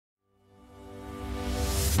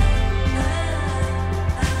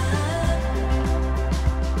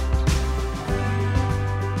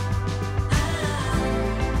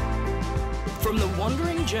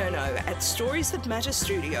Stories That Matter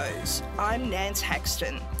Studios. I'm Nance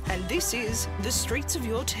Haxton, and this is The Streets of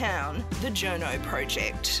Your Town, the Journo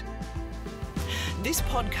Project. This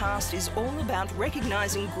podcast is all about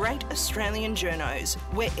recognising great Australian journos,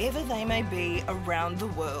 wherever they may be around the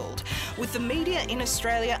world. With the media in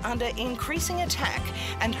Australia under increasing attack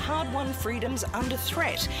and hard-won freedoms under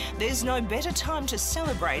threat, there's no better time to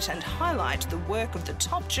celebrate and highlight the work of the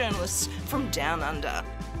top journalists from down under.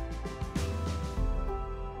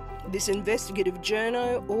 This investigative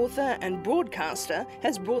journo, author and broadcaster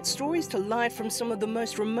has brought stories to life from some of the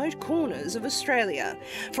most remote corners of Australia.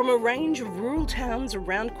 From a range of rural towns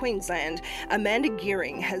around Queensland, Amanda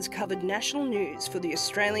Gearing has covered national news for The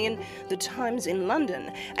Australian, The Times in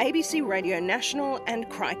London, ABC Radio National and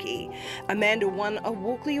Crikey. Amanda won a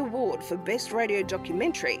Walkley Award for Best Radio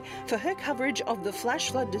Documentary for her coverage of the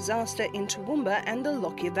flash flood disaster in Toowoomba and the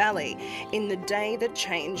Lockyer Valley in The Day That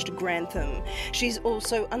Changed Grantham. She's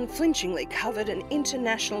also unflinchingly covered an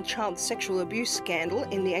international child sexual abuse scandal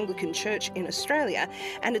in the Anglican Church in Australia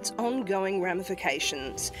and its ongoing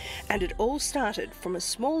ramifications. And it all started from a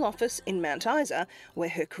small office in Mount Isa where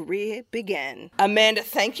her career began. Amanda,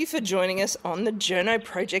 thank you for joining us on the Journo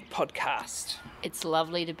Project podcast. It's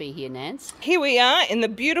lovely to be here, Nance. Here we are in the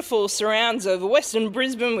beautiful surrounds of Western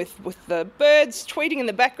Brisbane with the birds tweeting in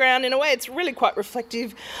the background. In a way, it's really quite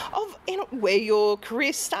reflective of where your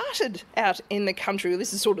career started out in the country. Well,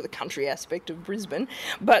 this is sort of the country aspect of Brisbane.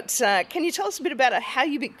 But can you tell us a bit about how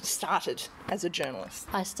you started as a journalist?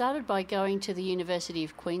 I started by going to the University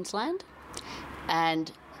of Queensland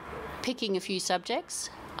and picking a few subjects.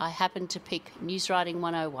 I happened to pick Newswriting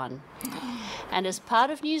 101. And as part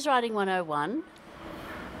of Newswriting 101,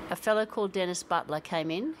 a fellow called Dennis Butler came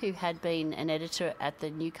in, who had been an editor at the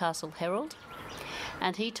Newcastle Herald,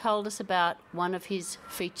 and he told us about one of his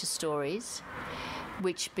feature stories,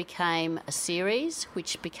 which became a series,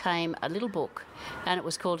 which became a little book, and it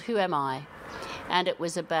was called Who Am I? And it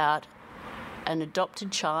was about an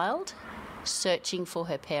adopted child searching for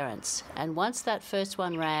her parents. And once that first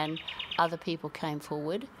one ran, other people came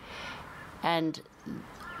forward, and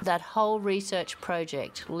that whole research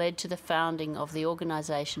project led to the founding of the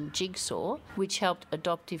organisation Jigsaw, which helped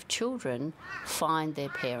adoptive children find their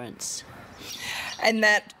parents. And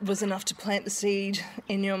that was enough to plant the seed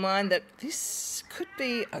in your mind that this could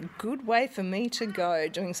be a good way for me to go,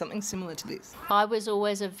 doing something similar to this. I was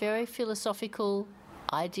always a very philosophical,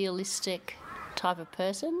 idealistic type of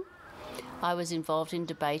person. I was involved in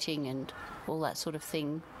debating and all that sort of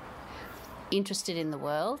thing, interested in the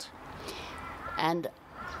world. And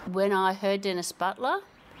when I heard Dennis Butler,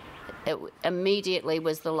 it immediately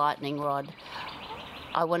was the lightning rod.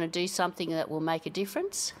 I want to do something that will make a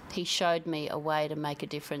difference. He showed me a way to make a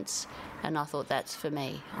difference, and I thought, that's for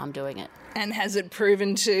me. I'm doing it. And has your career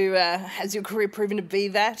proven to be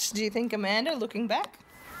that, do you think, Amanda, looking back?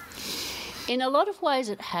 In a lot of ways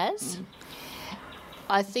it has.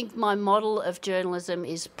 I think my model of journalism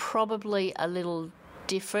is probably a little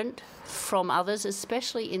different from others,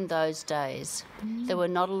 especially in those days. There were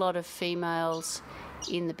not a lot of females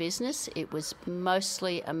in the business. It was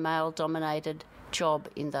mostly a male-dominated job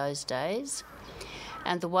in those days.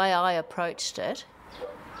 And the way I approached it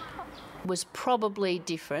was probably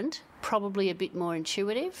different, probably a bit more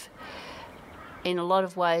intuitive. In a lot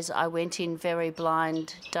of ways, I went in very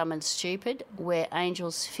blind, dumb and stupid, where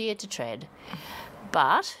angels fear to tread.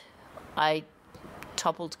 But I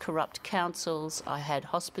toppled corrupt councils, I had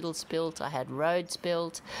hospitals built, I had roads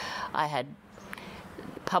built, I had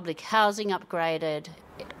public housing upgraded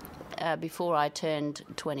before I turned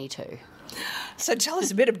 22. So tell us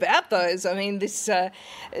a bit about those. I mean, this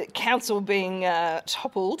council being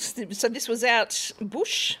toppled, so this was out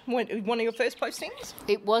bush, one of your first postings?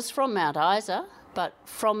 It was from Mount Isa, but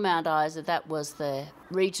from Mount Isa, that was the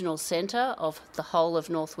regional centre of the whole of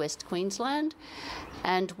northwest Queensland,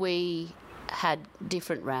 and we had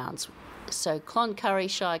different rounds. So Cloncurry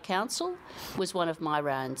Shire Council was one of my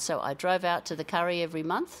rounds. So I drove out to the Curry every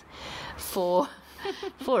month for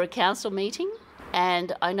a council meeting,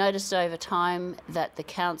 and I noticed over time that the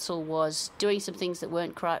council was doing some things that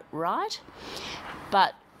weren't quite right,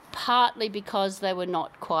 but partly because they were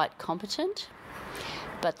not quite competent,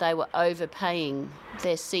 but they were overpaying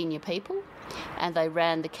their senior people, and they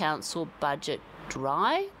ran the council budget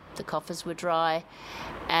dry. The coffers were dry,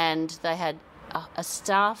 and they had a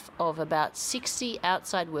staff of about 60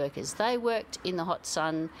 outside workers. They worked in the hot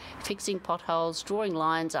sun, fixing potholes, drawing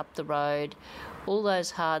lines up the road, all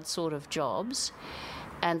those hard sort of jobs,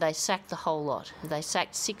 and they sacked the whole lot. They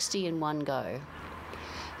sacked 60 in one go.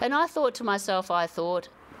 And I thought to myself,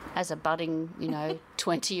 as a budding,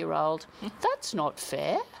 20-year-old, that's not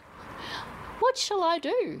fair. what shall I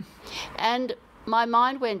do? And my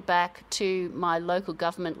mind went back to my local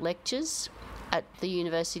government lectures at the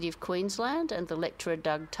University of Queensland and the lecturer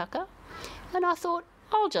Doug Tucker. And I thought,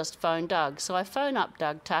 I'll just phone Doug. So I phone up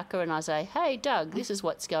Doug Tucker and I say, hey, Doug, this is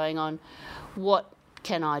what's going on. What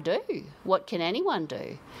can I do? What can anyone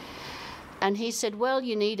do? And he said, well,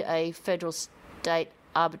 you need a Federal State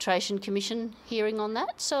Arbitration Commission hearing on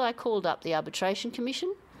that. So I called up the Arbitration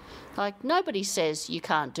Commission. Like, nobody says you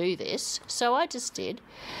can't do this. So I just did.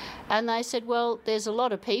 And they said, well, there's a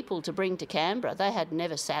lot of people to bring to Canberra. They had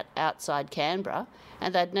never sat outside Canberra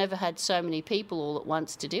and they'd never had so many people all at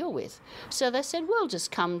once to deal with. So they said, we'll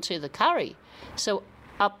just come to the Curry. So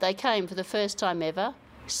up they came for the first time ever,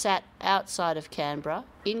 sat outside of Canberra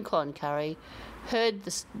in Cloncurry, heard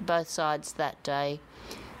both sides that day.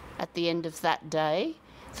 At the end of that day,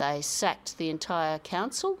 they sacked the entire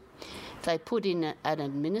council. They put in an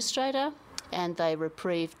administrator and they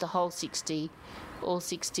reprieved the whole 60. All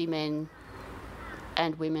 60 men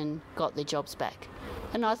and women got their jobs back.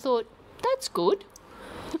 And I thought, that's good.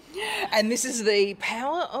 And this is the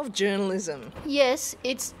power of journalism. Yes,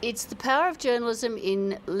 it's the power of journalism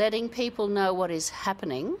in letting people know what is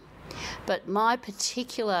happening. But my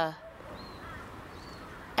particular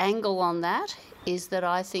angle on that is that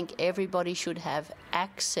I think everybody should have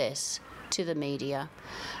access to the media.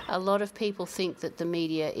 A lot of people think that the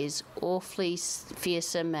media is awfully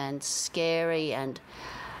fearsome and scary and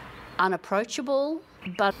unapproachable,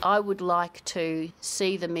 but I would like to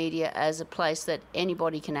see the media as a place that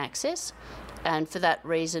anybody can access. And for that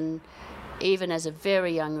reason, even as a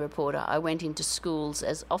very young reporter, I went into schools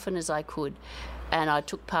as often as I could, and I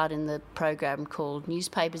took part in the program called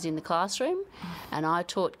Newspapers in the Classroom, and I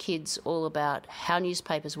taught kids all about how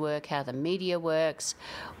newspapers work, how the media works,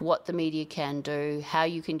 what the media can do, how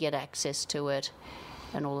you can get access to it,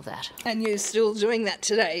 and all of that. And you're still doing that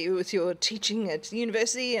today with your teaching at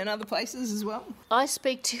university and other places as well? I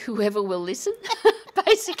speak to whoever will listen,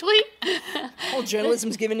 basically. Well,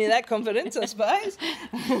 journalism's given you that confidence, I suppose.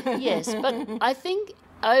 Yes, but I think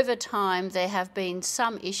over time there have been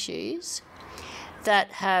some issues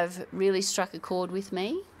that have really struck a chord with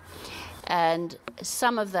me, and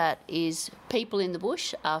some of that is people in the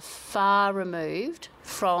bush are far removed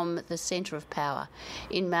from the centre of power.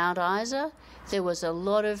 In Mount Isa, there was a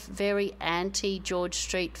lot of very anti-George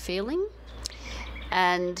Street feeling,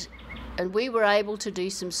 and we were able to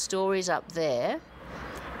do some stories up there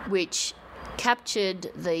which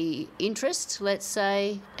captured the interest, let's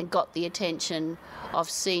say, and got the attention of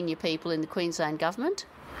senior people in the Queensland government.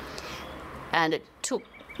 And it took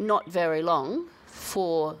not very long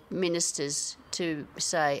for ministers to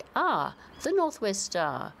say, the North West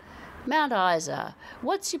Star, Mount Isa,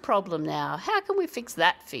 what's your problem now? How can we fix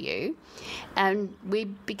that for you? And we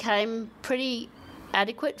became pretty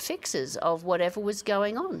adequate fixes of whatever was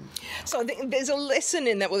going on. So I think there's a lesson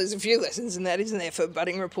in that. Well, there's a few lessons in that, isn't there, for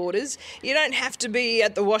budding reporters? You don't have to be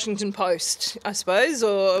at the Washington Post, I suppose,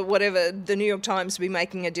 or whatever, the New York Times, to be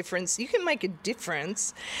making a difference. You can make a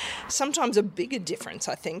difference, sometimes a bigger difference,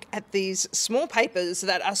 I think, at these small papers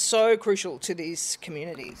that are so crucial to these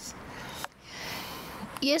communities.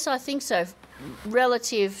 Yes, I think so,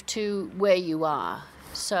 relative to where you are.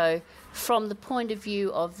 So from the point of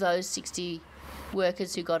view of those 60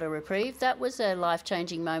 workers who got a reprieve, that was a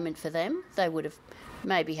life-changing moment for them. They would have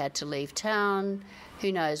maybe had to leave town.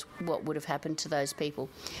 Who knows what would have happened to those people.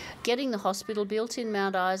 Getting the hospital built in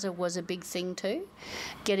Mount Isa was a big thing too.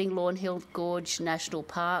 Getting Lawn Hill Gorge National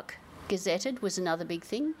Park gazetted was another big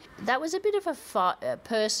thing. That was a bit of a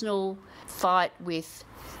personal fight with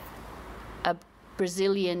a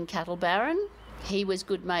Brazilian cattle baron. He was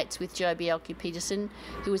good mates with Joe Bjelke-Petersen,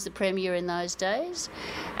 who was the Premier in those days,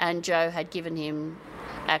 and Joe had given him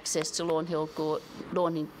access to Lawn Hill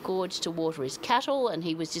Gorge to water his cattle, and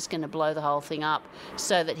he was just going to blow the whole thing up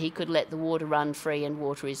so that he could let the water run free and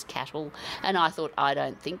water his cattle. And I thought, I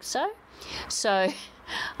don't think so. So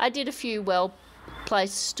I did a few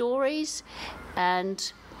well-placed stories,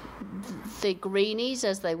 and the greenies,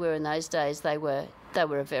 as they were in those days, they were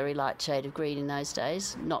a very light shade of green in those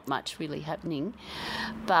days, not much really happening.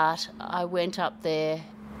 But I went up there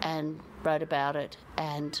and wrote about it,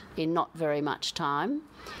 and in not very much time,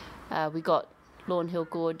 we got Lawn Hill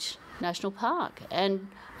Gorge National Park. And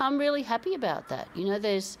I'm really happy about that. You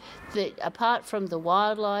know, apart from the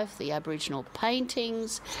wildlife, the Aboriginal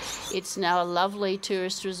paintings, it's now a lovely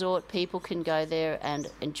tourist resort. People can go there and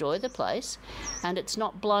enjoy the place, and it's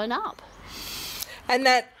not blown up. And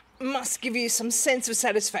that must give you some sense of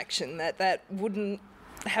satisfaction that wouldn't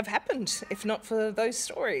have happened if not for those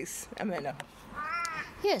stories, Amanda.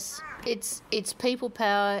 Yes, it's people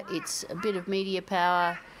power, it's a bit of media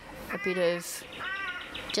power, a bit of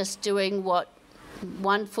just doing what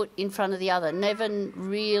one foot in front of the other, never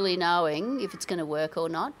really knowing if it's going to work or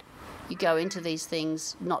not. You go into these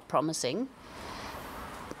things not promising,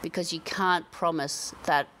 because you can't promise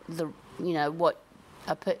that what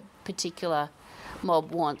a particular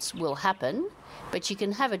mob wants will happen, but you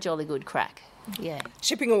can have a jolly good crack. Yeah.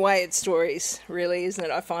 Chipping away at stories, really, isn't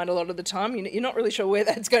it? I find a lot of the time you're not really sure where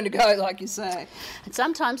that's going to go, like you say. And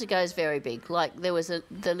sometimes it goes very big. Like there was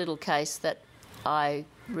the little case that I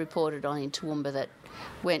reported on in Toowoomba that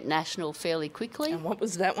went national fairly quickly. And what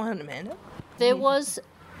was that one, Amanda? There was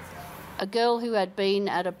a girl who had been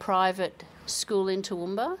at a private school in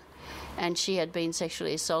Toowoomba, and she had been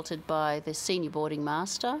sexually assaulted by the senior boarding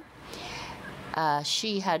master.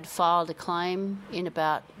 She had filed a claim in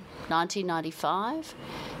about 1995.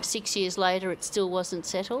 6 years later, it still wasn't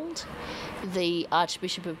settled. The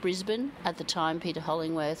Archbishop of Brisbane, at the time, Peter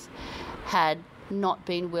Hollingworth, had not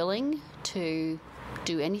been willing to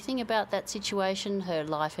do anything about that situation. Her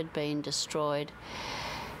life had been destroyed.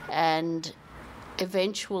 And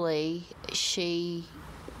eventually, she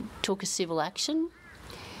took a civil action.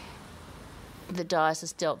 The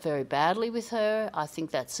diocese dealt very badly with her. I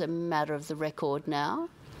think that's a matter of the record now.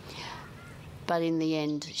 But in the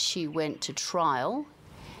end, she went to trial,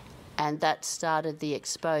 and that started the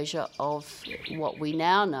exposure of what we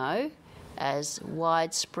now know as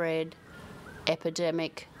widespread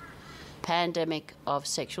epidemic, pandemic of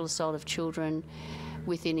sexual assault of children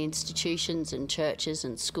within institutions and churches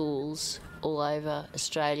and schools all over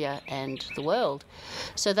Australia and the world.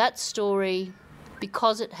 So that story,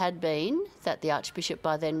 because it had been that the Archbishop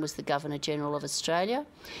by then was the Governor-General of Australia,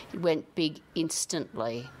 it went big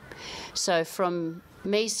instantly. So from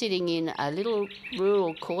me sitting in a little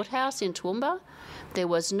rural courthouse in Toowoomba, there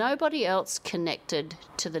was nobody else connected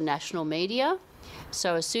to the national media.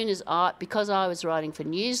 So as soon as because I was writing for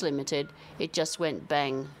News Limited, it just went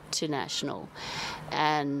bang to national.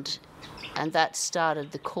 And that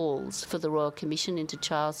started the calls for the Royal Commission into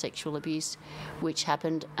Child Sexual Abuse, which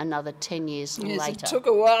happened another 10 years later. It took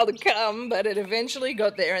a while to come, but it eventually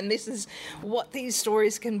got there, and this is what these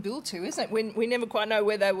stories can build to, isn't it? We never quite know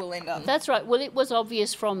where they will end up. That's right. Well, it was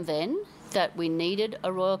obvious from then that we needed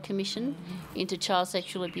a Royal Commission into child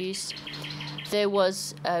sexual abuse. There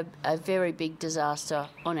was a very big disaster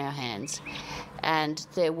on our hands, and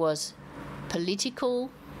there was political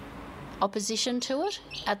opposition to it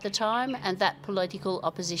at the time, and that political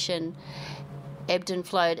opposition ebbed and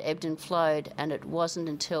flowed, and it wasn't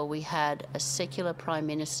until we had a secular Prime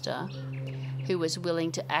Minister who was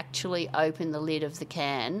willing to actually open the lid of the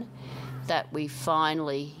can that we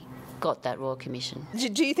finally got that Royal Commission.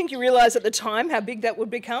 Do you think you realised at the time how big that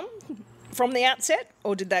would become from the outset,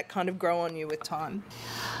 or did that kind of grow on you with time?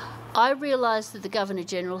 I realised that the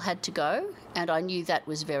Governor-General had to go, and I knew that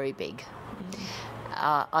was very big.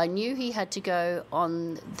 I knew he had to go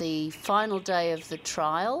on the final day of the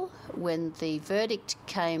trial when the verdict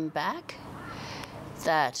came back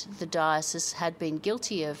that the diocese had been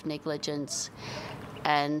guilty of negligence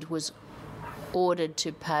and was ordered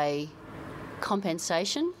to pay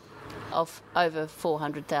compensation of over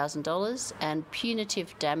 $400,000 and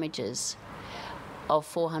punitive damages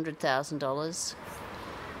of $400,000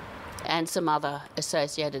 and some other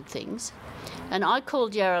associated things. And I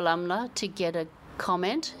called Yarralumla to get a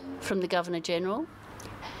comment from the Governor-General.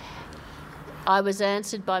 I was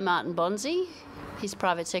answered by Martin Bonzi, his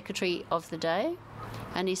private secretary of the day,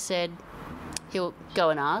 and he said he'll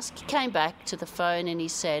go and ask. He came back to the phone and he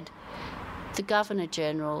said, the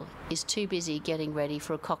Governor-General is too busy getting ready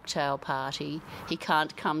for a cocktail party. He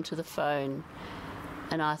can't come to the phone.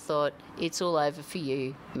 And I thought, it's all over for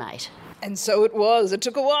you, mate. And so it was. It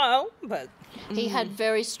took a while, but... He had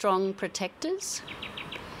very strong protectors,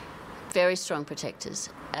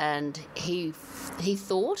 and he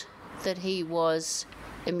thought that he was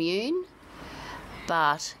immune,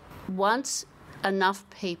 but once enough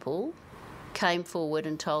people came forward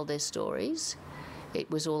and told their stories,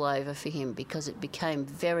 it was all over for him, because it became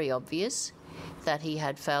very obvious that he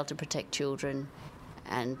had failed to protect children,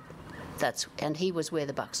 and he was where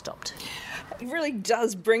the buck stopped. It really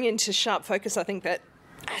does bring into sharp focus, I think, that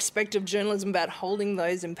aspect of journalism about holding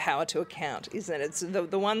those in power to account, isn't it? It's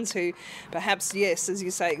the ones who perhaps, yes, as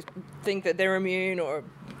you say, think that they're immune, or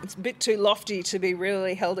it's a bit too lofty to be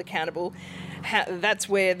really held accountable. That's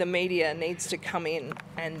where the media needs to come in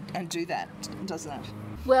and do that, doesn't it?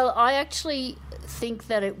 Well, I actually think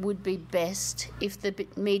that it would be best if the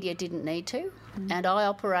media didn't need to, and I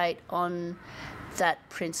operate on that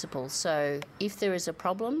principle. So if there is a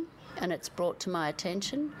problem and it's brought to my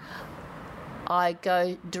attention, I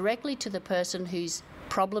go directly to the person whose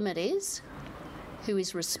problem it is who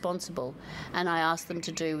is responsible, and I ask them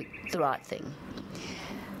to do the right thing.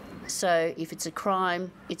 So if it's a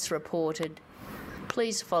crime, it's reported.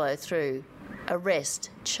 Please follow through, arrest,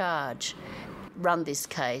 charge, run this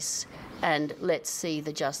case, and let's see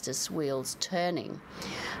the justice wheels turning.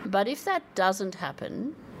 But if that doesn't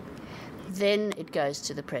happen, then it goes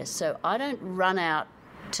to the press. So I don't run out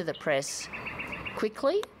to the press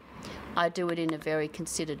quickly. I do it in a very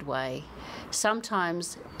considered way.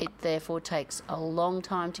 Sometimes it therefore takes a long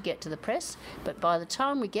time to get to the press, but by the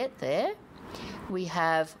time we get there, we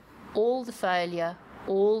have all the failure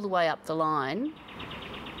all the way up the line,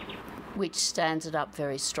 which stands it up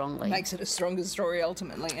very strongly. Makes it a stronger story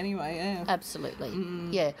ultimately anyway, yeah. Absolutely,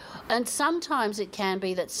 yeah. And sometimes it can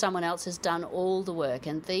be that someone else has done all the work,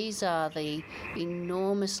 and these are the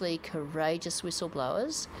enormously courageous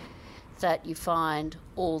whistleblowers that you find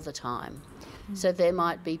all the time. So there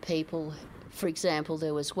might be people, for example,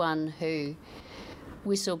 there was one who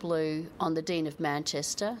whistleblew on the Dean of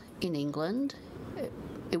Manchester in England.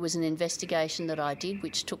 It was an investigation that I did,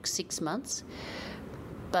 which took 6 months.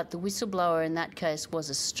 But the whistleblower in that case was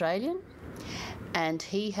Australian, and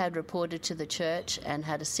he had reported to the church and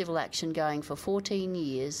had a civil action going for 14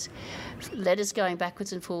 years, letters going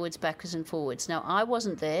backwards and forwards. Now, I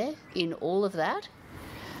wasn't there in all of that,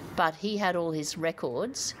 but he had all his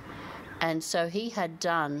records, and so he had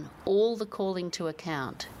done all the calling to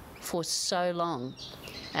account for so long,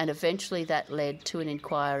 and eventually that led to an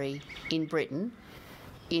inquiry in Britain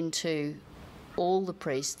into all the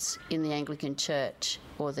priests in the Anglican Church,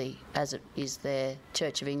 or as it is their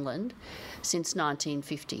Church of England, since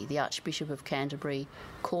 1950. The Archbishop of Canterbury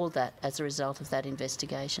called that as a result of that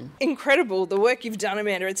investigation. Incredible, the work you've done,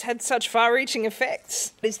 Amanda. It's had such far-reaching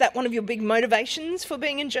effects. Is that one of your big motivations for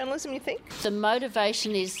being in journalism, you think? The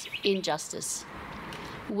motivation is injustice.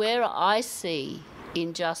 Where I see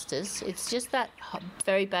injustice, it's just that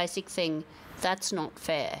very basic thing, that's not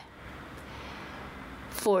fair.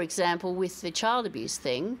 For example, with the child abuse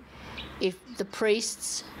thing, if the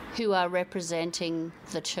priests who are representing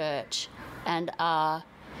the church and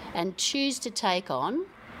choose to take on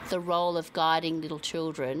the role of guiding little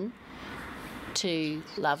children to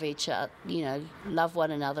love each other, love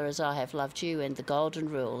one another as I have loved you, and the golden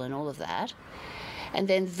rule and all of that, and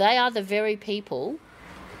then they are the very people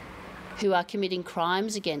who are committing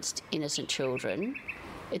crimes against innocent children,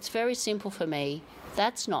 it's very simple for me.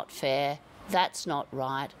 That's not fair. That's not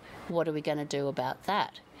right. What are we going to do about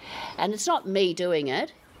that? And it's not me doing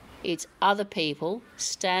it. It's other people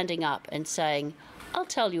standing up and saying, I'll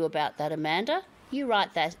tell you about that, Amanda. You write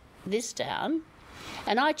this down.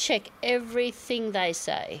 And I check everything they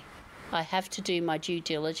say. I have to do my due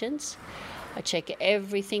diligence. I check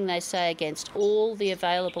everything they say against all the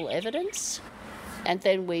available evidence. And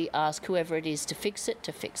then we ask whoever it is to fix it.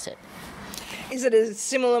 Is it a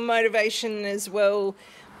similar motivation as well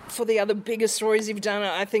for the other bigger stories you've done?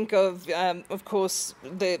 I think of course,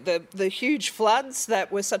 the huge floods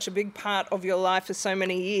that were such a big part of your life for so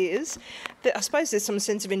many years. I suppose there's some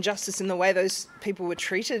sense of injustice in the way those people were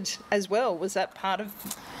treated as well. Was that part of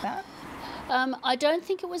that? I don't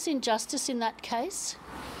think it was injustice in that case.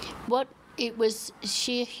 It was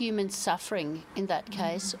sheer human suffering in that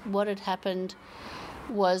case. What had happened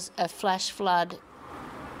was a flash flood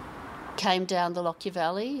came down the Lockyer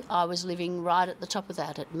Valley. I was living right at the top of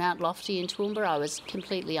that at Mount Lofty in Toowoomba. I was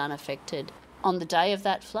completely unaffected. On the day of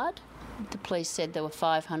that flood, the police said there were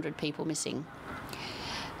 500 people missing.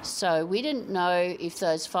 So we didn't know if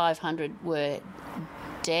those 500 were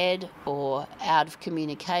dead or out of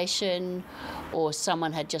communication, or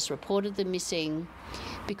someone had just reported them missing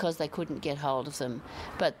because they couldn't get hold of them.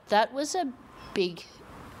 But that was a big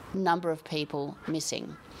number of people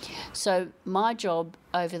missing. So my job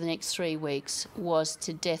over the next 3 weeks was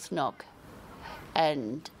to death knock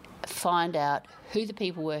and find out who the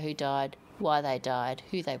people were who died, why they died,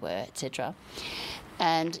 who they were, etc.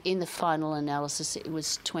 And in the final analysis, it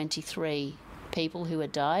was 23 people who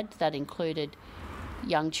had died. That included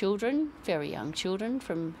young children, very young children,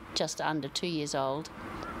 from just under 2 years old.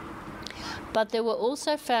 But there were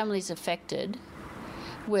also families affected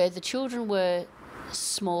where the children were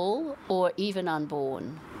small or even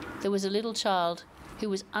unborn. There was a little child who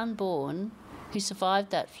was unborn who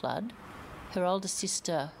survived that flood. Her older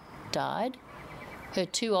sister died. Her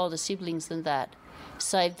two older siblings than that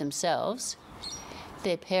saved themselves.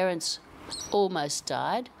 Their parents almost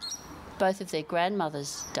died. Both of their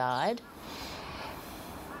grandmothers died.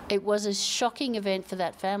 It was a shocking event for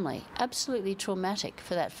that family, absolutely traumatic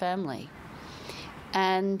for that family.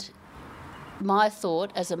 And my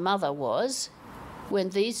thought as a mother was,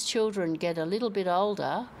 when these children get a little bit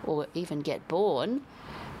older or even get born,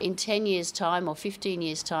 in 10 years' time or 15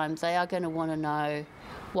 years' time, they are going to want to know,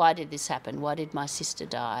 why did this happen? Why did my sister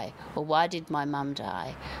die? Or why did my mum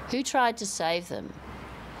die? Who tried to save them?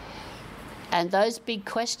 And those big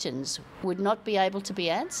questions would not be able to be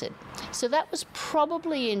answered. So that was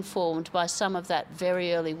probably informed by some of that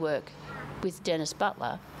very early work with Dennis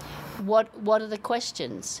Butler. What are the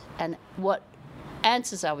questions and what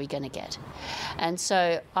answers are we going to get? And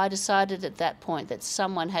so I decided at that point that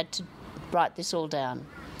someone had to write this all down.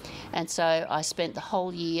 And so I spent the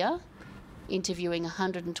whole year interviewing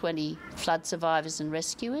 120 flood survivors and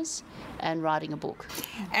rescuers and writing a book.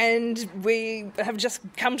 And we have just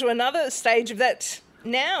come to another stage of that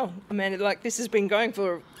now, Amanda. Like, this has been going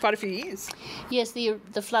for quite a few years. Yes, the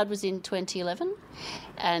flood was in 2011,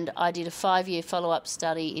 and I did a 5-year follow-up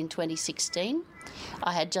study in 2016.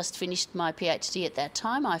 I had just finished my PhD at that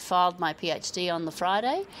time. I filed my PhD on the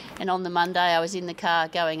Friday, and on the Monday I was in the car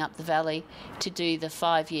going up the valley to do the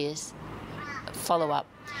 5 years follow-up,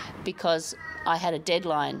 because I had a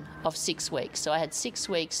deadline of 6 weeks. So I had 6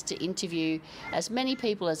 weeks to interview as many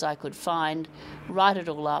people as I could find, write it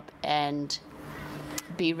all up, and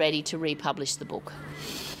be ready to republish the book.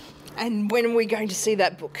 And when are we going to see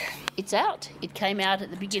that book? It's out. It came out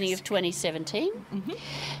at the beginning of 2017. Mm-hmm.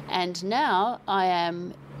 And now I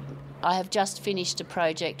have just finished a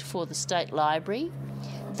project for the State Library.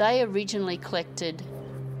 They originally collected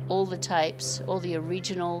all the tapes, all the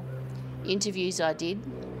original interviews I did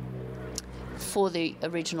for the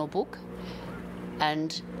original book,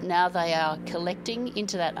 and now they are collecting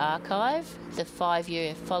into that archive the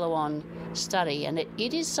 5-year follow-on study, and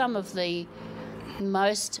it is some of the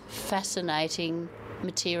most fascinating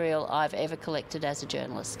material I've ever collected as a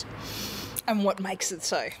journalist. And what makes it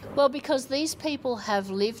so? Well, because these people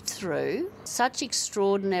have lived through such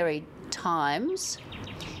extraordinary times,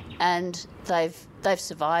 and they've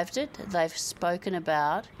survived it. They've spoken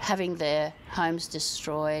about having their homes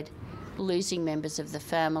destroyed, losing members of the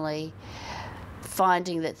family,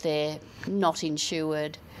 finding that they're not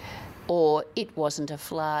insured, or it wasn't a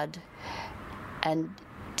flood, and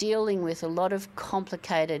dealing with a lot of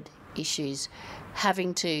complicated issues,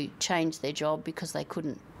 having to change their job because they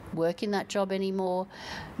couldn't work in that job anymore,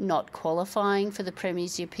 not qualifying for the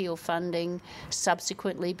Premier's Appeal funding,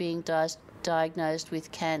 subsequently being diagnosed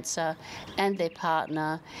with cancer, and their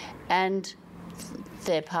partner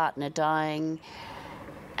dying,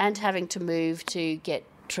 and having to move to get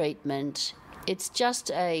treatment. It's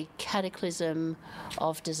just a cataclysm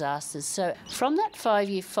of disasters. So from that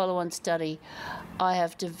 5-year follow-on study, I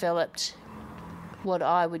have developed what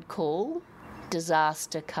I would call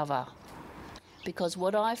disaster cover. Because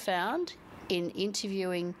what I found in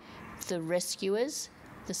interviewing the rescuers,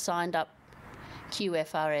 the signed up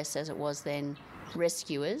QFRS as it was then,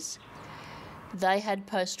 rescuers, they had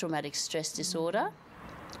post-traumatic stress disorder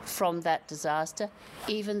from that disaster,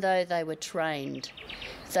 even though they were trained.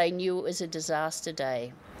 They knew it was a disaster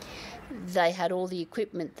day. They had all the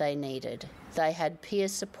equipment they needed. They had peer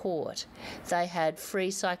support. They had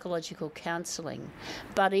free psychological counselling.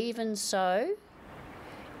 But even so,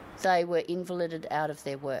 they were invalided out of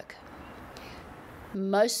their work.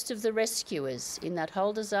 Most of the rescuers in that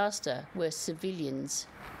whole disaster were civilians.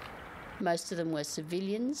 Most of them were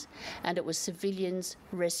civilians, and it was civilians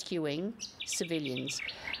rescuing civilians.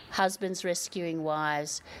 Husbands rescuing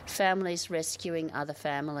wives, families rescuing other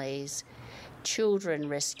families, children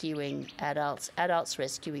rescuing adults, adults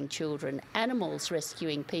rescuing children, animals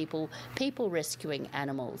rescuing people, people rescuing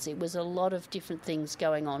animals. It was a lot of different things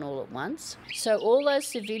going on all at once. So all those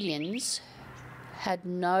civilians had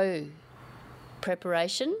no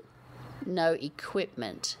preparation, no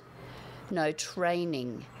equipment, no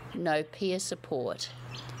training, no peer support.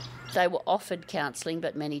 They were offered counselling,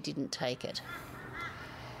 but many didn't take it.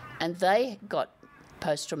 And they got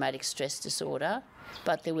post-traumatic stress disorder,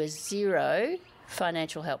 but there was zero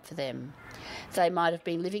financial help for them. They might have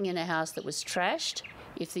been living in a house that was trashed.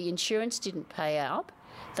 If the insurance didn't pay out,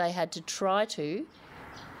 they had to try to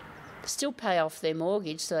still pay off their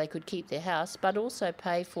mortgage so they could keep their house, but also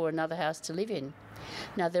pay for another house to live in.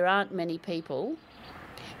 Now, there aren't many people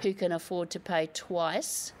who can afford to pay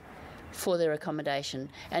twice for their accommodation.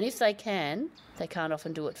 And if they can, they can't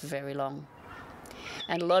often do it for very long.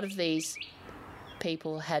 And a lot of these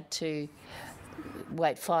people had to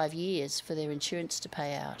wait 5 years for their insurance to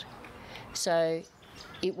pay out. So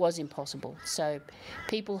it was impossible. So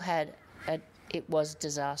people had, it was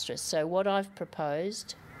disastrous. So what I've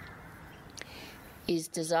proposed is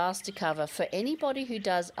disaster cover for anybody who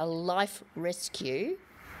does a life rescue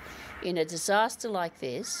in a disaster like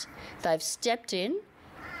this. They've stepped in,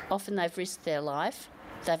 often they've risked their life,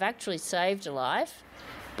 they've actually saved a life,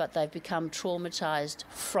 but they've become traumatised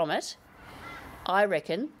from it. I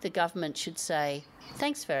reckon the government should say,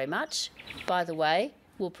 thanks very much. By the way,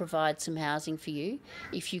 we'll provide some housing for you.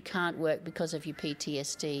 If you can't work because of your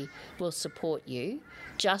PTSD, we'll support you,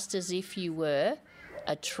 just as if you were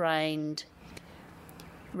a trained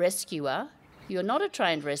rescuer. You're not a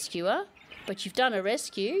trained rescuer, but you've done a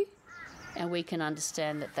rescue, and we can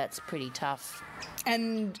understand that that's pretty tough.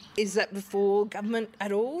 And is that before government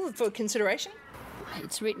at all for consideration?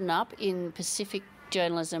 It's written up in Pacific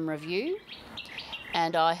Journalism Review,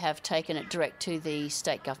 and I have taken it direct to the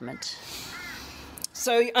state government.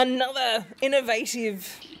 So another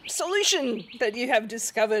innovative solution that you have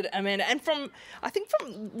discovered, Amanda, and from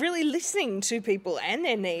really listening to people and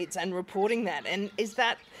their needs and reporting that. And is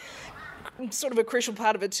that sort of a crucial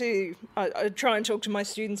part of it too? I try and talk to my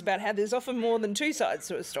students about how there's often more than 2 sides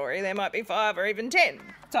to a story. There might be 5 or even 10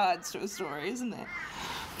 sides to a story, isn't there?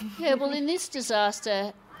 Yeah, well, in this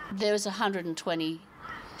disaster, there was 120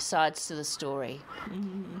 sides to the story.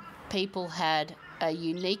 Mm-hmm. People had a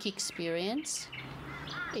unique experience.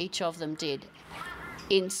 Each of them did.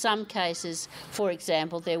 In some cases, for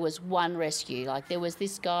example, there was one rescue. Like there was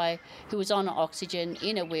this guy who was on oxygen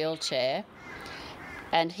in a wheelchair,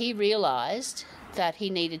 and he realised that he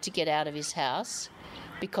needed to get out of his house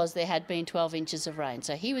because there had been 12 inches of rain.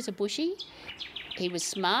 So he was a bushie, he was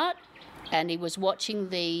smart, and he was watching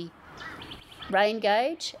the rain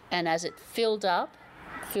gauge, and as it filled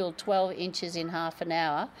 12 inches in half an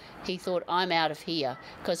hour, he thought, I'm out of here,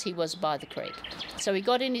 because he was by the creek. So he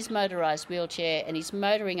got in his motorised wheelchair and he's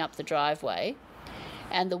motoring up the driveway,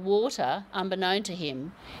 and the water, unbeknown to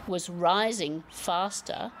him, was rising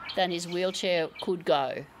faster than his wheelchair could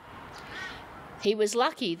go. He was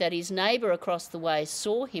lucky that his neighbour across the way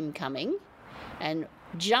saw him coming and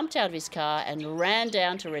jumped out of his car and ran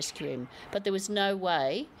down to rescue him, but there was no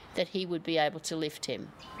way that he would be able to lift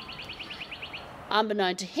him.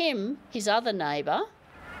 Unbeknown to him, his other neighbour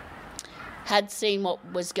had seen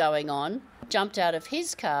what was going on, jumped out of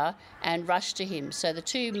his car and rushed to him. So the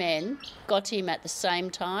 2 men got him at the same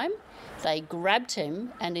time. They grabbed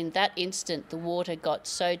him, and in that instant the water got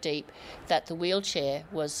so deep that the wheelchair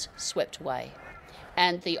was swept away,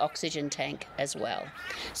 and the oxygen tank as well.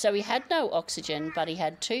 So he had no oxygen, but he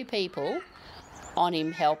had 2 people on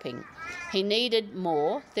him helping. He needed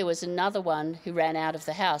more. There was another one who ran out of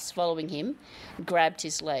the house following him, grabbed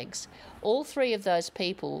his legs. All 3 of those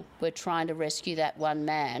people were trying to rescue that one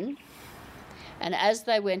man, and as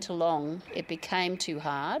they went along, it became too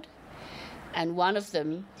hard, and one of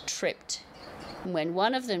them tripped. When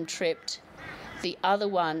one of them tripped, the other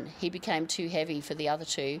one, he became too heavy for the other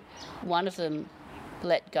 2. One of them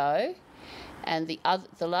let go, and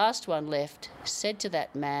the last one left said to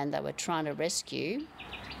that man they were trying to rescue,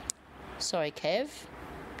 sorry, Kev,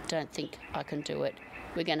 don't think I can do it.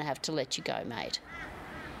 We're going to have to let you go, mate.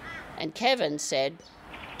 And Kevin said,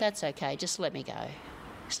 that's okay, just let me go.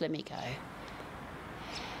 Just let me go.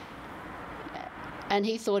 And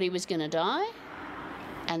he thought he was going to die,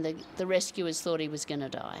 and the rescuers thought he was going to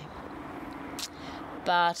die.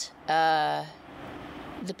 But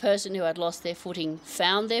the person who had lost their footing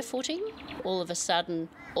found their footing. All of a sudden,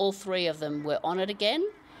 all 3 of them were on it again,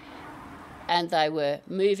 and they were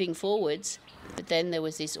moving forwards, but then there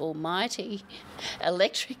was this almighty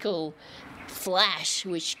electrical flash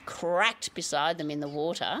which cracked beside them in the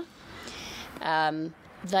water. And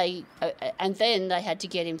then they had to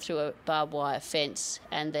get him through a barbed wire fence,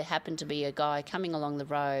 and there happened to be a guy coming along the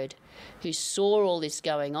road who saw all this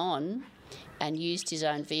going on and used his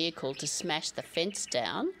own vehicle to smash the fence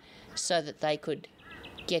down so that they could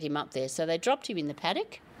get him up there. So they dropped him in the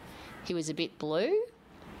paddock. He was a bit blue.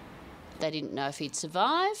 They didn't know if he'd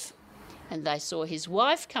survive, and they saw his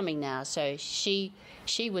wife coming now, so she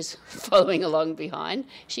was following along behind.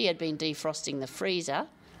 She had been defrosting the freezer,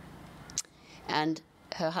 and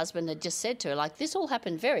her husband had just said to her, like, this all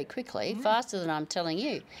happened very quickly, faster than I'm telling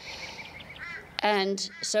you. And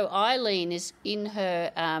so Eileen is in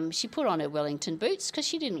her, she put on her Wellington boots because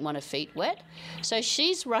she didn't want her feet wet. So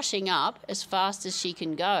she's rushing up as fast as she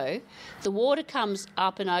can go. The water comes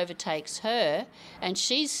up and overtakes her, and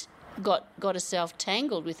she's got herself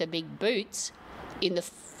tangled with her big boots in the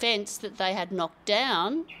fence that they had knocked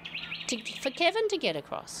down for Kevin to get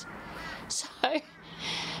across.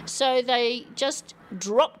 So they just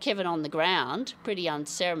drop Kevin on the ground pretty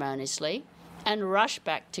unceremoniously and rush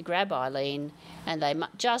back to grab Eileen, and they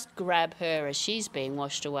just grab her as she's being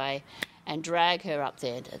washed away and drag her up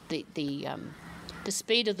there. The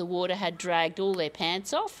speed of the water had dragged all their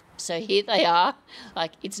pants off, so here they are.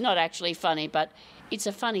 Like, it's not actually funny, but it's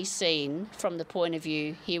a funny scene from the point of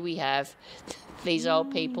view, here we have these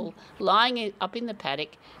old people lying up in the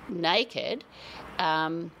paddock, naked,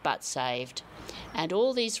 but saved. And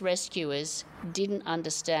all these rescuers didn't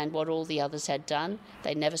understand what all the others had done.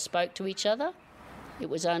 They never spoke to each other. It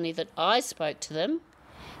was only that I spoke to them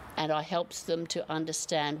and I helped them to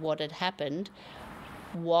understand what had happened,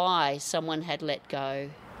 why someone had let go,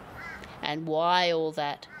 and why all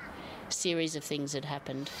that series of things had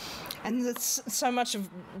happened. And that's so much of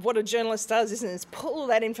what a journalist does, isn't it? Is pull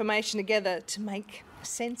that information together to make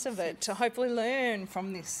sense of it, to hopefully learn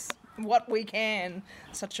from this what we can.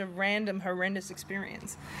 Such a random, horrendous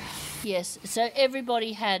experience. Yes, so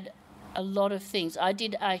everybody had a lot of things. I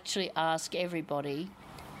did actually ask everybody,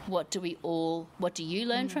 what do you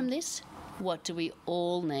learn from this? What do we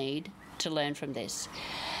all need to learn from this?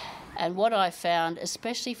 And what I found,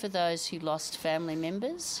 especially for those who lost family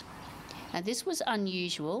members, and this was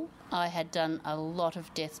unusual, I had done a lot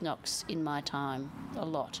of death knocks in my time, a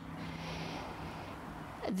lot.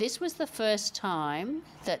 This was the first time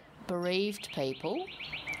that bereaved people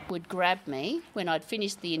would grab me. When I'd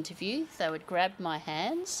finished the interview, they would grab my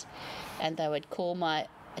hands and they would call my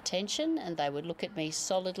attention and they would look at me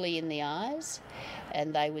solidly in the eyes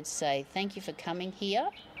and they would say, "Thank you for coming here.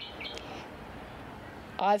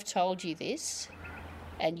 I've told you this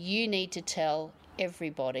and you need to tell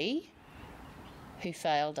everybody who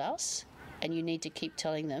failed us, and you need to keep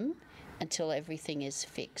telling them until everything is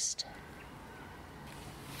fixed."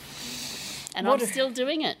 And I'm still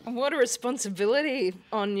doing it. What a responsibility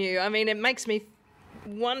on you. I mean, it makes me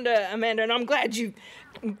wonder, Amanda, and I'm glad you've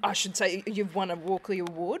won a Walkley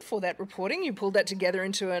Award for that reporting. You pulled that together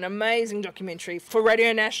into an amazing documentary for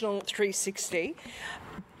Radio National 360.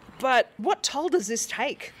 But what toll does this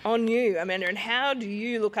take on you, Amanda, and how do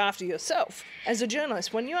you look after yourself as a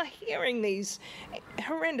journalist when you are hearing these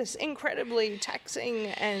horrendous, incredibly taxing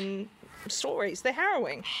and stories? They're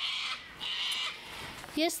harrowing.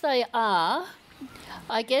 Yes, they are.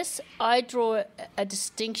 I guess I draw a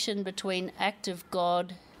distinction between act of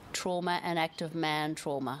God trauma and act of man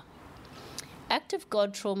trauma. Act of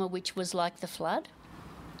God trauma, which was like the flood,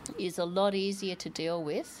 is a lot easier to deal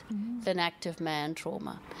with than act of man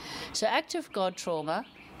trauma. So act of God trauma,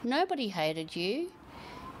 nobody hated you.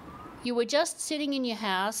 You were just sitting in your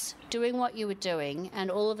house doing what you were doing, and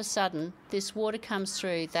all of a sudden this water comes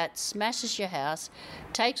through that smashes your house,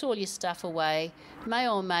 takes all your stuff away, may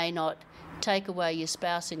or may not take away your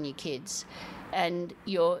spouse and your kids, and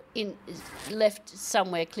you're left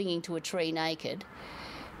somewhere clinging to a tree naked.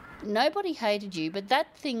 Nobody hated you, but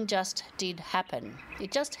that thing just did happen.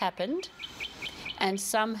 It just happened, and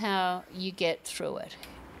somehow you get through it.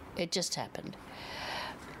 It just happened.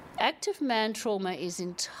 Active man trauma is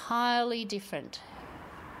entirely different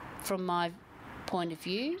from my point of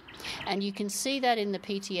view, and you can see that in the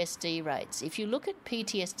PTSD rates. If you look at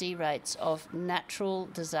PTSD rates of natural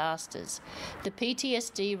disasters, the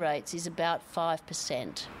PTSD rates is about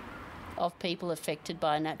 5% of people affected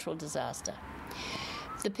by a natural disaster.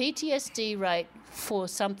 The PTSD rate for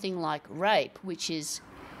something like rape, which is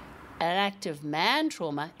an act of man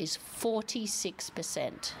trauma, is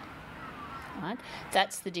 46%. Right?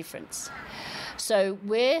 That's the difference. So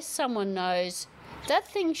where someone knows that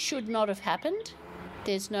thing should not have happened,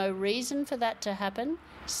 there's no reason for that to happen,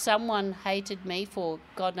 someone hated me for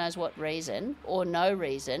God knows what reason or no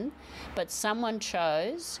reason, but someone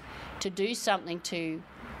chose to do something to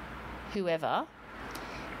whoever,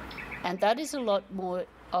 and that is a lot more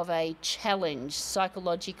of a challenge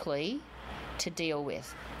psychologically to deal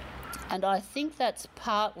with. And I think that's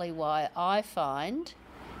partly why I find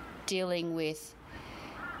dealing with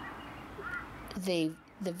the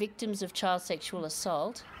victims of child sexual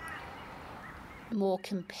assault more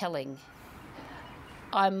compelling.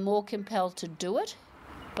 I'm more compelled to do it,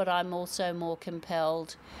 but I'm also more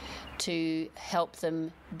compelled to help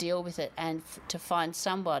them deal with it and to find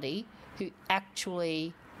somebody who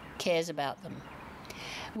actually cares about them,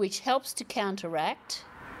 which helps to counteract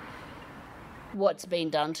what's been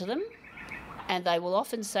done to them. And they will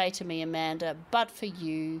often say to me, "Amanda, but for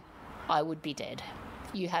you, I would be dead.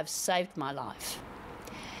 You have saved my life."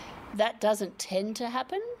 That doesn't tend to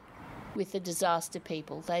happen with the disaster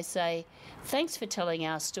people. They say, "Thanks for telling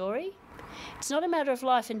our story. It's not a matter of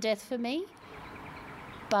life and death for me,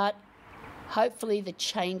 but hopefully the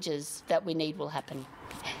changes that we need will happen."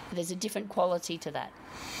 There's a different quality to that.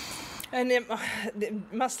 And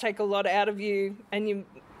it must take a lot out of you, and you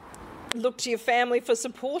look to your family for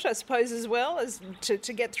support, I suppose, as well, as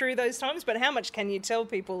to get through those times. But how much can you tell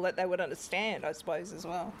people that they would understand, I suppose, as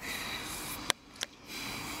well?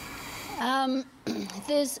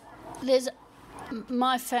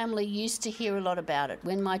 My family used to hear a lot about it.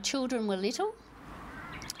 When my children were little,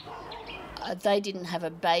 they didn't have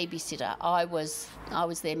a babysitter. I was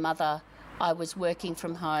their mother. I was working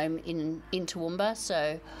from home in Toowoomba,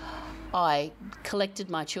 so I collected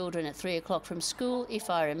my children at 3 o'clock from school, if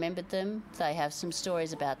I remembered them. They have some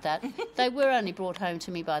stories about that. They were only brought home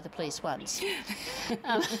to me by the police once.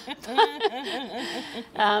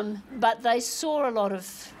 But they saw a lot of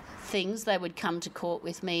things. They would come to court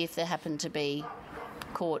with me if there happened to be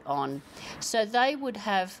court on. So they would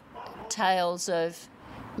have tales of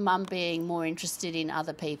Mum being more interested in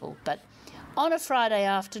other people. But on a Friday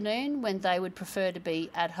afternoon, when they would prefer to be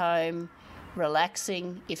at home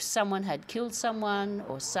relaxing, if someone had killed someone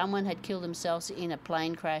or someone had killed themselves in a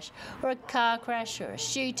plane crash or a car crash or a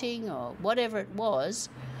shooting or whatever it was,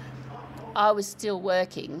 I was still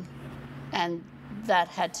working and that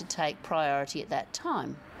had to take priority at that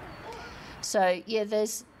time. So, yeah, there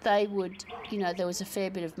was a fair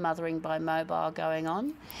bit of mothering by mobile going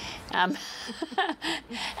on. And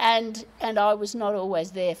I was not always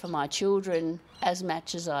there for my children as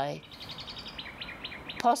much as I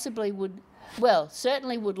possibly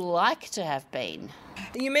certainly would like to have been.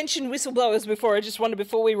 You mentioned whistleblowers before. I just wondered,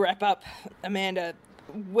 before we wrap up, Amanda,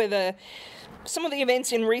 whether some of the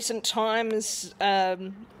events in recent times are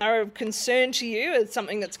of concern to you. It's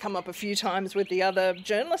something that's come up a few times with the other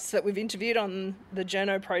journalists that we've interviewed on the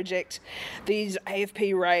Journo project, these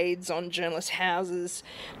AFP raids on journalist houses.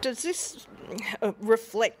 Does this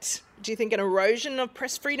reflect, do you think, an erosion of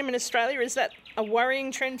press freedom in Australia? Is that a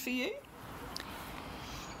worrying trend for you?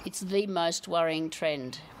 It's the most worrying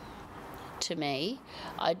trend to me.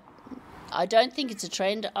 I don't think it's a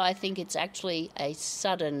trend. I think it's actually a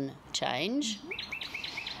sudden change.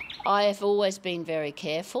 I have always been very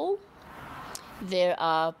careful. There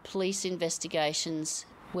are police investigations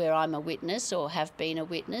where I'm a witness or have been a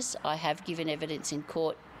witness. I have given evidence in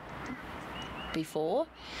court before.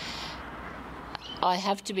 I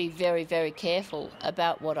have to be very, very careful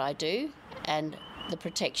about what I do and the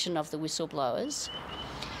protection of the whistleblowers.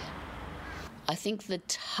 I think the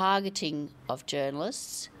targeting of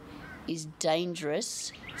journalists is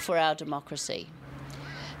dangerous for our democracy,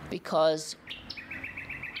 because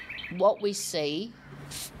what we see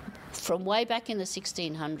from way back in the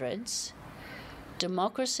 1600s,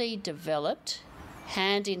 democracy developed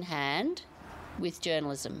hand in hand with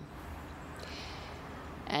journalism.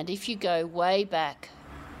 And if you go way back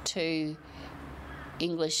to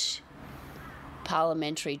English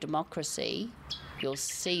parliamentary democracy, you'll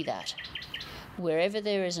see that. Wherever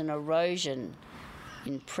there is an erosion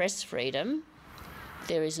in press freedom,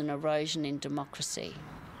 there is an erosion in democracy.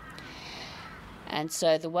 And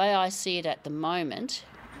so the way I see it at the moment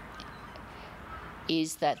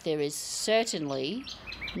is that there is certainly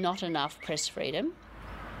not enough press freedom,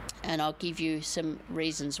 and I'll give you some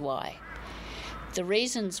reasons why. The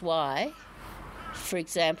reasons why, for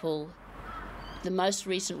example, the most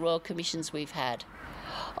recent Royal Commissions we've had,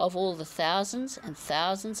 of all the thousands and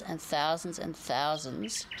thousands and thousands and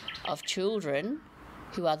thousands of children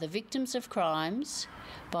who are the victims of crimes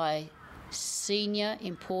by senior,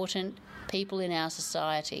 important people in our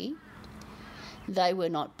society, they were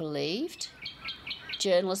not believed.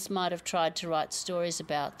 Journalists might have tried to write stories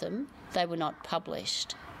about them. They were not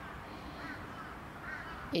published.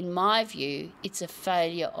 In my view, it's a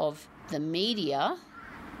failure of the media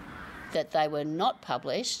that they were not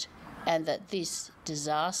published and that this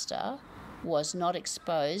disaster was not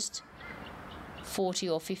exposed 40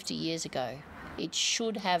 or 50 years ago. It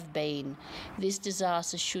should have been. This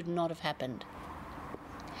disaster should not have happened.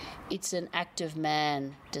 It's an act of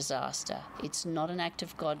man disaster. It's not an act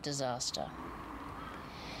of God disaster.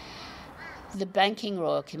 The Banking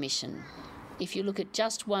Royal Commission, if you look at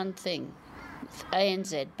just one thing, with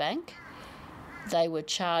ANZ Bank, they were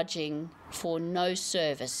charging for no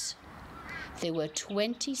service. There were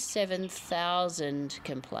 27,000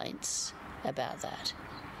 complaints about that.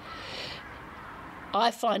 I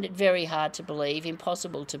find it very hard to believe,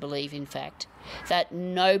 impossible to believe, in fact, that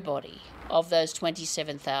nobody of those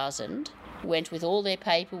 27,000 went with all their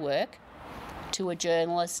paperwork to a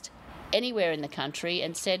journalist anywhere in the country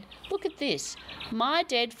and said, look at this, my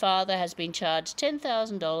dead father has been charged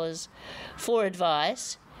 $10,000 for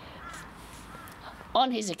advice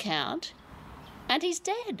on his account and he's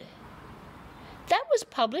dead. That was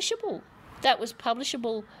publishable. That was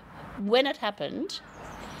publishable when it happened.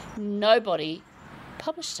 Nobody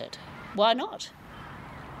published it. Why not?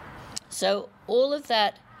 So all of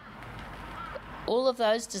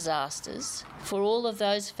those disasters, for all of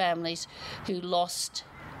those families who lost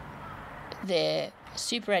their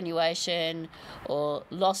superannuation or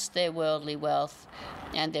lost their worldly wealth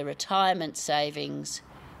and their retirement savings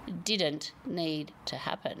didn't need to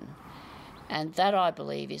happen. And that, I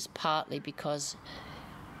believe, is partly because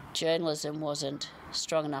journalism wasn't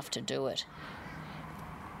strong enough to do it.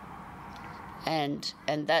 And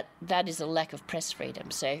that is a lack of press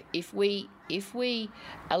freedom. So if we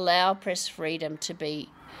allow press freedom to be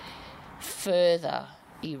further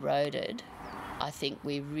eroded, I think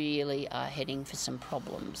we really are heading for some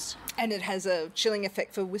problems. And it has a chilling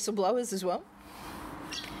effect for whistleblowers as well?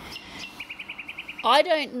 I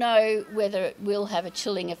don't know whether it will have a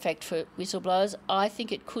chilling effect for whistleblowers. I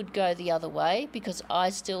think it could go the other way, because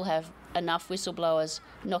I still have enough whistleblowers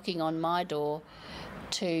knocking on my door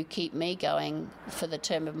to keep me going for the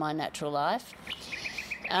term of my natural life.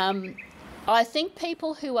 I think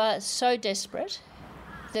people who are so desperate,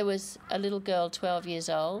 there was a little girl, 12 years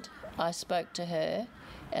old, I spoke to her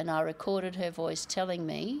and I recorded her voice telling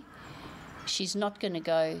me she's not going to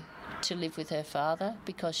go to live with her father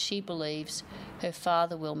because she believes her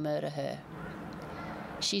father will murder her.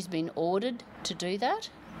 She's been ordered to do that.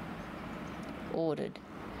 Ordered.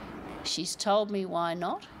 She's told me why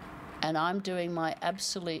not, and I'm doing my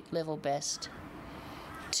absolute level best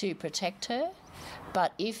to protect her.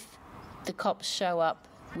 But if the cops show up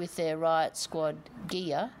with their riot squad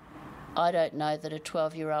gear, I don't know that a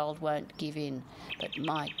 12-year-old won't give in. But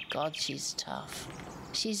my God, she's tough.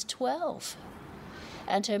 She's 12.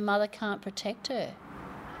 And her mother can't protect her.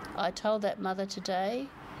 I told that mother today,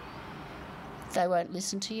 they won't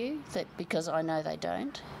listen to you, because I know they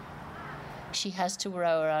don't. She has to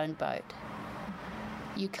row her own boat.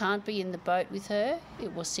 You can't be in the boat with her.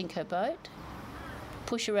 It will sink her boat.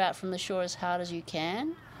 Push her out from the shore as hard as you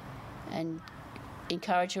can and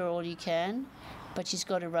encourage her all you can, but she's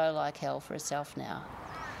got to row like hell for herself now.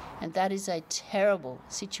 And that is a terrible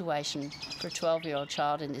situation for a 12-year-old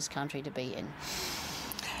child in this country to be in.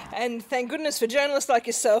 And thank goodness for journalists like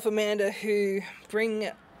yourself, Amanda, who bring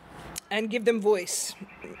and give them voice,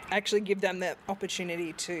 actually give them that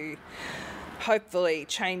opportunity to hopefully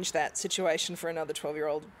change that situation for another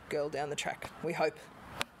 12-year-old girl down the track. We hope.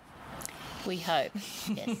 We hope,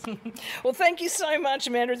 yes. Well, thank you so much,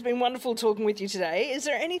 Amanda. It's been wonderful talking with you today. Is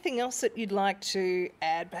there anything else that you'd like to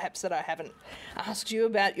add, perhaps that I haven't asked you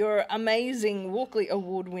about your amazing Walkley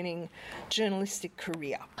Award-winning journalistic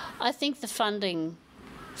career? I think the funding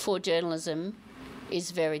for journalism is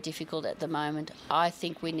very difficult at the moment. I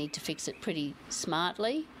think we need to fix it pretty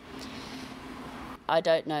smartly. I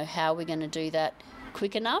don't know how we're going to do that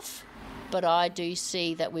quick enough, but I do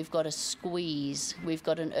see that we've got a squeeze. We've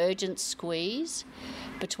got an urgent squeeze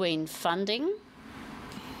between funding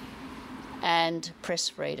and press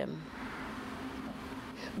freedom.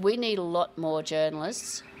 We need a lot more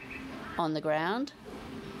journalists on the ground.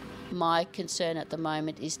 My concern at the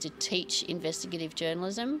moment is to teach investigative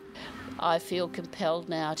journalism. I feel compelled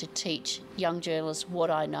now to teach young journalists what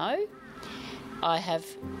I know. I have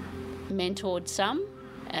mentored some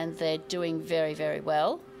and they're doing very, very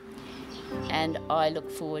well. And I look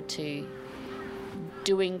forward to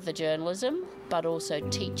doing the journalism, but also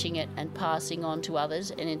teaching it and passing on to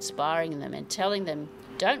others and inspiring them and telling them,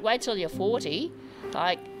 don't wait till you're 40,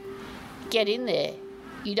 get in there.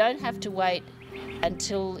 You don't have to wait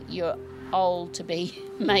until you're old to be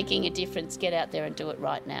making a difference. Get out there and do it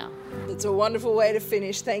right now. It's a wonderful way to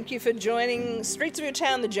finish. Thank you for joining Streets of Your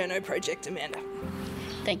Town, the Journo Project, Amanda.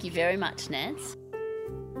 Thank you very much, Nance.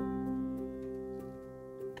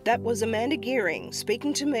 That was Amanda Gearing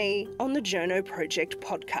speaking to me on the Journo Project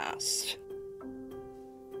podcast.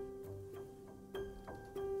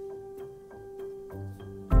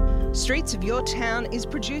 Streets of Your Town is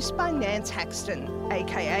produced by Nance Haxton,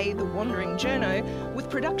 aka The Wandering Journo, with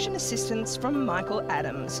production assistance from Michael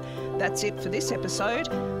Adams. That's it for this episode.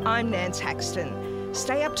 I'm Nance Haxton.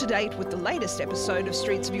 Stay up to date with the latest episode of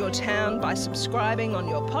Streets of Your Town by subscribing on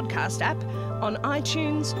your podcast app, on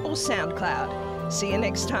iTunes or SoundCloud. See you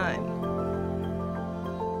next time.